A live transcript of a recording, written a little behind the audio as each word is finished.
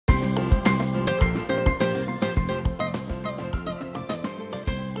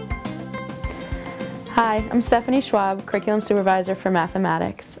Hi, I'm Stephanie Schwab, Curriculum Supervisor for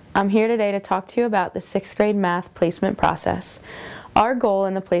Mathematics. I'm here today to talk to you about the 6th grade math placement process. Our goal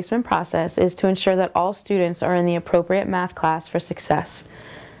in the placement process is to ensure that all students are in the appropriate math class for success.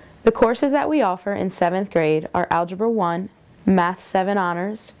 The courses that we offer in 7th grade are Algebra 1, Math 7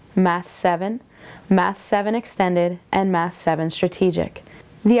 Honors, Math 7, Math 7 Extended, and Math 7 Strategic.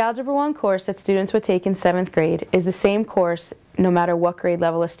 The Algebra 1 course that students would take in 7th grade is the same course no matter what grade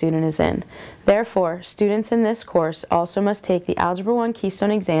level a student is in. Therefore, students in this course also must take the Algebra 1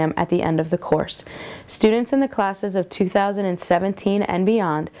 Keystone exam at the end of the course. Students in the classes of 2017 and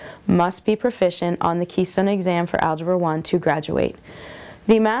beyond must be proficient on the Keystone exam for Algebra 1 to graduate.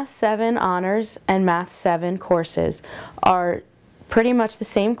 The Math 7 Honors and Math 7 courses are pretty much the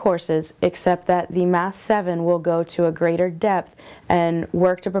same courses, except that the Math 7 will go to a greater depth and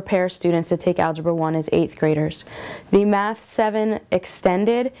work to prepare students to take Algebra 1 as 8th graders. The Math 7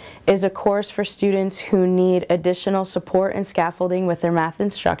 Extended is a course for students who need additional support and scaffolding with their math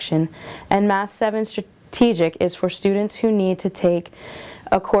instruction, and Math 7 Strategic is for students who need to take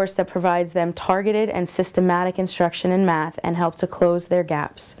a course that provides them targeted and systematic instruction in math and help to close their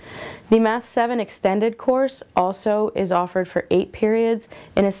gaps. The Math 7 Extended course also is offered for 8 periods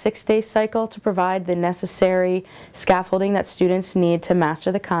in a 6-day cycle to provide the necessary scaffolding that students need to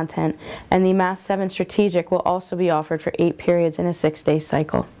master the content, and the Math 7 Strategic will also be offered for 8 periods in a 6-day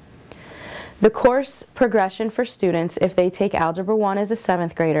cycle. The course progression for students, if they take Algebra 1 as a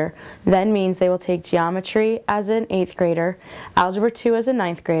 7th grader, then means they will take Geometry as an 8th grader, Algebra 2 as a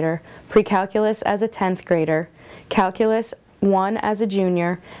 9th grader, Pre-Calculus as a 10th grader, Calculus 1 as a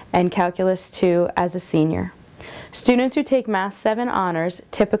junior, and Calculus 2 as a senior. Students who take Math 7 Honors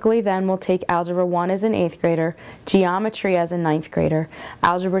typically then will take Algebra 1 as an 8th grader, Geometry as a 9th grader,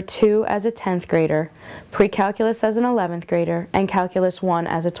 Algebra 2 as a 10th grader, Pre-Calculus as an 11th grader, and Calculus 1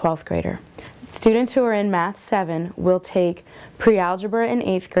 as a 12th grader. Students who are in Math 7 will take Pre-Algebra in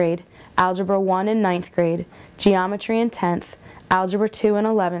 8th grade, Algebra 1 in 9th grade, Geometry in 10th, Algebra 2 in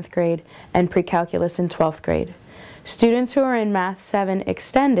 11th grade, and Pre-Calculus in 12th grade. Students who are in Math 7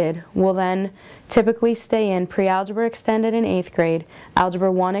 Extended will then typically stay in Pre-Algebra Extended in 8th grade,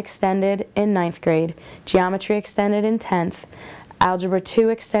 Algebra 1 Extended in 9th grade, Geometry Extended in 10th, Algebra 2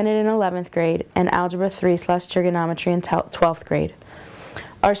 Extended in 11th grade, and Algebra 3/Trigonometry in 12th grade.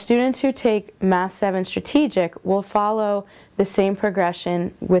 Our students who take Math 7 Strategic will follow the same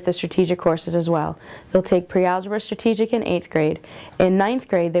progression with the strategic courses as well. They'll take Pre-Algebra Strategic in 8th grade. In 9th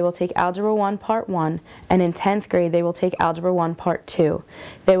grade, they will take Algebra 1 Part 1, and in 10th grade, they will take Algebra 1 Part 2.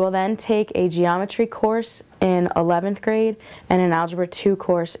 They will then take a Geometry course in 11th grade and an Algebra 2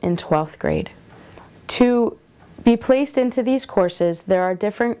 course in 12th grade. To be placed into these courses, there are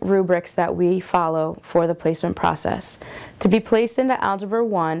different rubrics that we follow for the placement process. To be placed into Algebra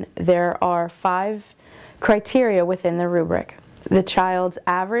 1, there are 5 criteria within the rubric. The child's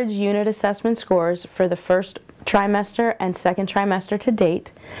average unit assessment scores for the first trimester and second trimester to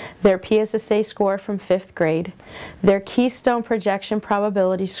date, their PSSA score from 5th grade, their Keystone projection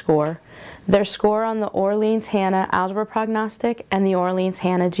probability score, their score on the Orleans-Hanna algebra prognostic, and the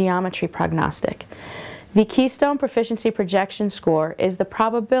Orleans-Hanna geometry prognostic. The Keystone Proficiency Projection Score is the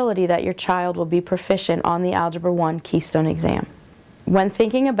probability that your child will be proficient on the Algebra 1 Keystone exam. When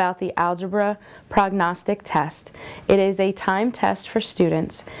thinking about the Algebra Prognostic Test, it is a time test for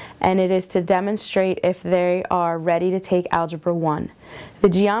students, and it is to demonstrate if they are ready to take Algebra 1. The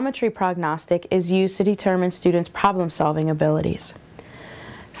Geometry Prognostic is used to determine students' problem-solving abilities.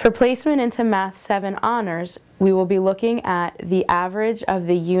 For placement into Math 7 Honors, we will be looking at the average of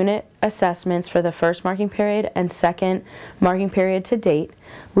the unit assessments for the first marking period and second marking period to date.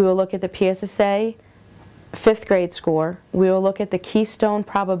 We will look at the PSSA 5th grade score. We will look at the Keystone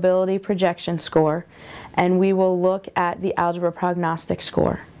probability projection score, and we will look at the algebra prognostic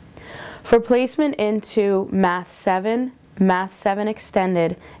score. For placement into Math 7, Math 7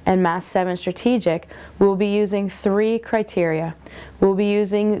 Extended, and Math 7 Strategic, we'll be using 3 criteria. We'll be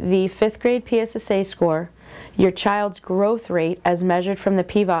using the 5th grade PSSA score, your child's growth rate as measured from the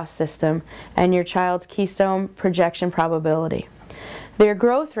PVOS system, and your child's Keystone projection probability. Their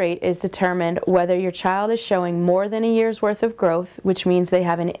growth rate is determined whether your child is showing more than a year's worth of growth, which means they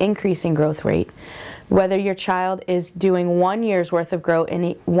have an increasing growth rate, whether your child is doing 1 year's worth of growth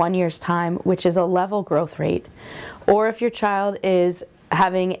in 1 year's time, which is a level growth rate, or if your child is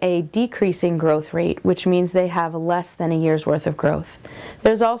having a decreasing growth rate, which means they have less than a year's worth of growth.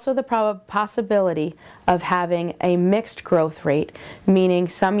 There's also the possibility of having a mixed growth rate, meaning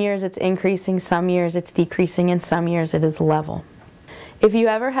some years it's increasing, some years it's decreasing, and some years it is level. If you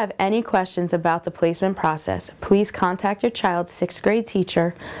ever have any questions about the placement process, please contact your child's 6th grade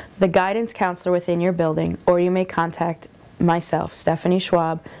teacher, the guidance counselor within your building, or you may contact myself, Stephanie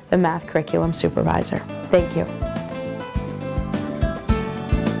Schwab, the Math Curriculum Supervisor. Thank you.